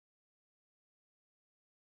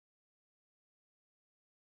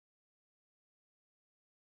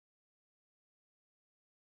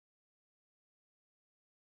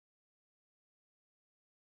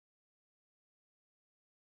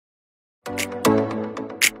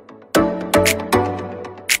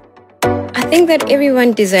think that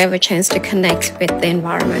everyone deserves a chance to connect with the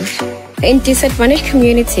environment. In disadvantaged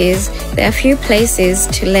communities, there are few places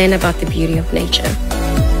to learn about the beauty of nature.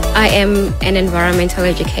 I am an environmental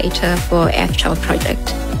educator for EarthChild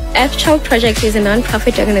Project. EarthChild Project is a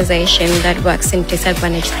non-profit organization that works in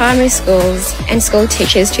disadvantaged primary schools and school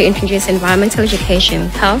teachers to introduce environmental education,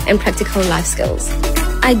 health, and practical life skills.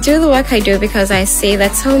 I do the work I do because I see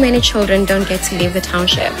that so many children don't get to leave the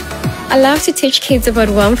township. I love to teach kids about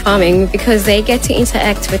worm farming because they get to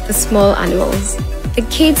interact with the small animals. The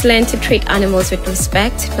kids learn to treat animals with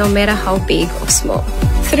respect, no matter how big or small.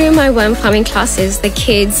 Through my worm farming classes, the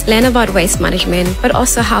kids learn about waste management, but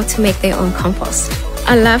also how to make their own compost.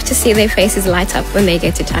 I love to see their faces light up when they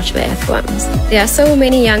get to touch the earthworms. There are so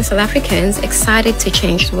many young South Africans excited to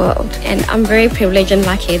change the world, and I'm very privileged and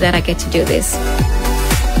lucky that I get to do this.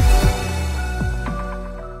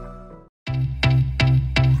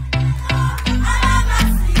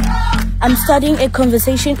 I'm starting a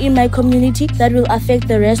conversation in my community that will affect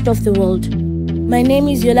the rest of the world. My name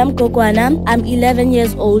is Yola Mgogwana. I'm 11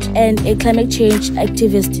 years old and a climate change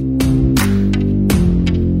activist.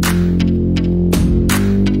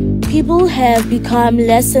 People have become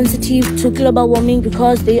less sensitive to global warming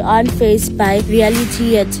because they aren't faced by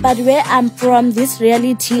reality yet. But where I'm from, this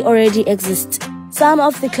reality already exists. Some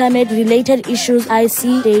of the climate-related issues I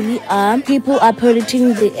see daily are people are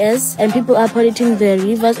polluting the air, and people are polluting the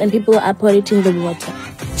rivers, and people are polluting the water.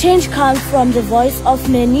 Change comes from the voice of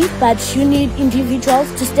many, but you need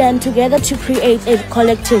individuals to stand together to create a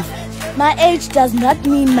collective. My age does not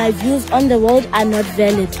mean my views on the world are not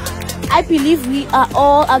valid. I believe we are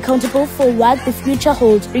all accountable for what the future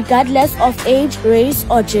holds, regardless of age, race,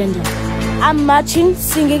 or gender. I'm marching,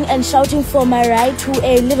 singing, and shouting for my right to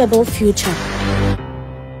a livable future.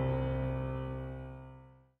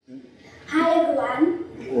 Hi everyone.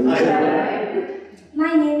 Hi.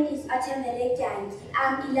 My name is Othembele Dyantyi.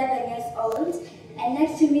 I'm 11 years old, and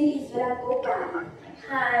next to me is Yola Mgogwana.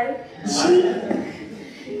 Hi.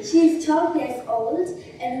 She's 12 years old,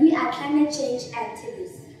 and we are climate change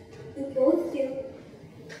activists.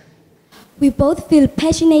 We both feel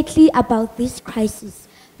passionately about this crisis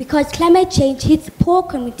because climate change hits poor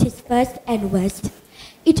communities first and worst.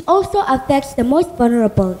 It also affects the most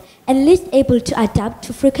vulnerable and least able to adapt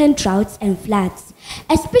to frequent droughts and floods,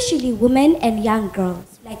 especially women and young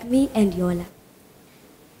girls like me and Yola.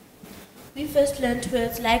 We first learned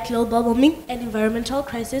words like global warming and environmental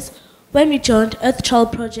crisis when we joined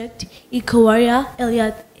EarthChild Project Eco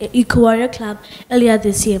Warrior Club earlier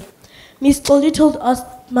this year. Ms. Goldie told us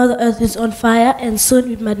Mother Earth is on fire and soon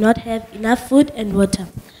we might not have enough food and water.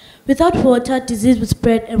 Without water, disease will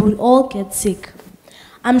spread and we'll all get sick.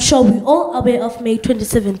 I'm sure we're all aware of May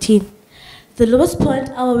 2017, the lowest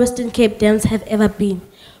point our Western Cape dams have ever been.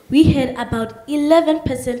 We had about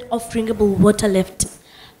 11% of drinkable water left.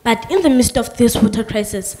 But in the midst of this water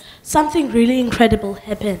crisis, something really incredible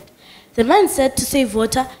happened. The mindset to save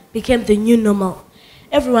water became the new normal.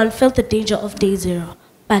 Everyone felt the danger of day zero.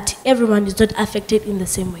 But everyone is not affected in the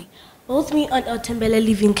same way. Both me and Othembele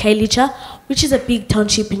live in Khayelitsha, which is a big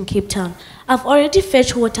township in Cape Town. I've already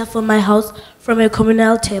fetched water for my house from a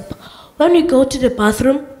communal tap. When we go to the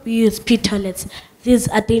bathroom, we use pit toilets. These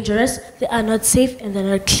are dangerous, they are not safe, and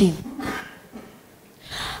they're not clean.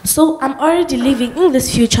 So I'm already living in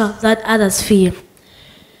this future that others fear.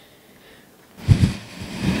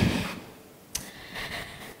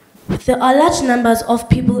 There are large numbers of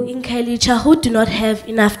people in Khayelitsha who do not have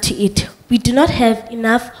enough to eat. We do not have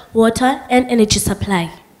enough water and energy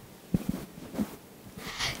supply.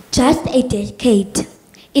 Just a decade,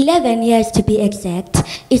 11 years to be exact,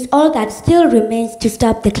 is all that still remains to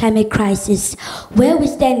stop the climate crisis. Where we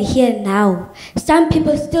stand here now, some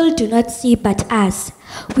people still do not see but us.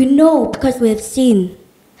 We know because we have seen.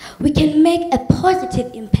 We can make a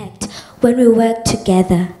positive impact when we work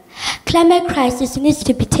together. Climate crisis needs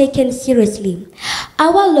to be taken seriously.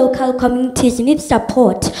 Our local communities need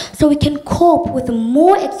support so we can cope with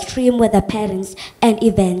more extreme weather patterns and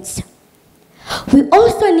events. We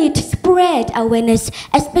also need to spread awareness,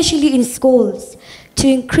 especially in schools, to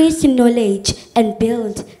increase knowledge and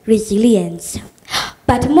build resilience.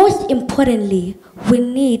 But most importantly, we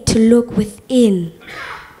need to look within.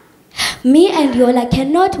 Me and Yola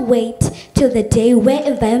cannot wait till the day where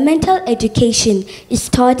environmental education is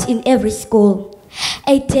taught in every school.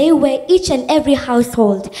 A day where each and every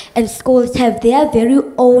household and schools have their very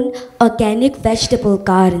own organic vegetable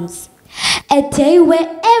gardens. A day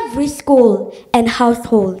where every school and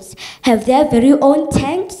households have their very own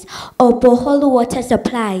tanks or borehole water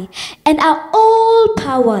supply and are all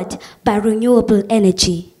powered by renewable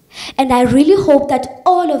energy. And I really hope that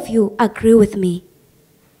all of you agree with me.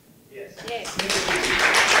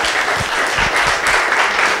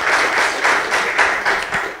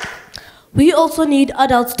 We also need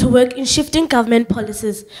adults to work in shifting government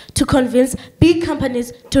policies to convince big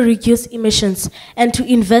companies to reduce emissions and to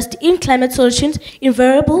invest in climate solutions in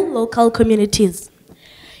vulnerable local communities.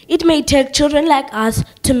 It may take children like us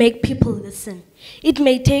to make people listen. It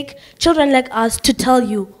may take children like us to tell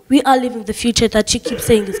you we are living the future that you keep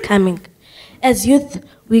saying is coming. As youth,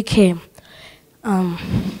 we care.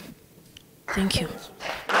 Thank you.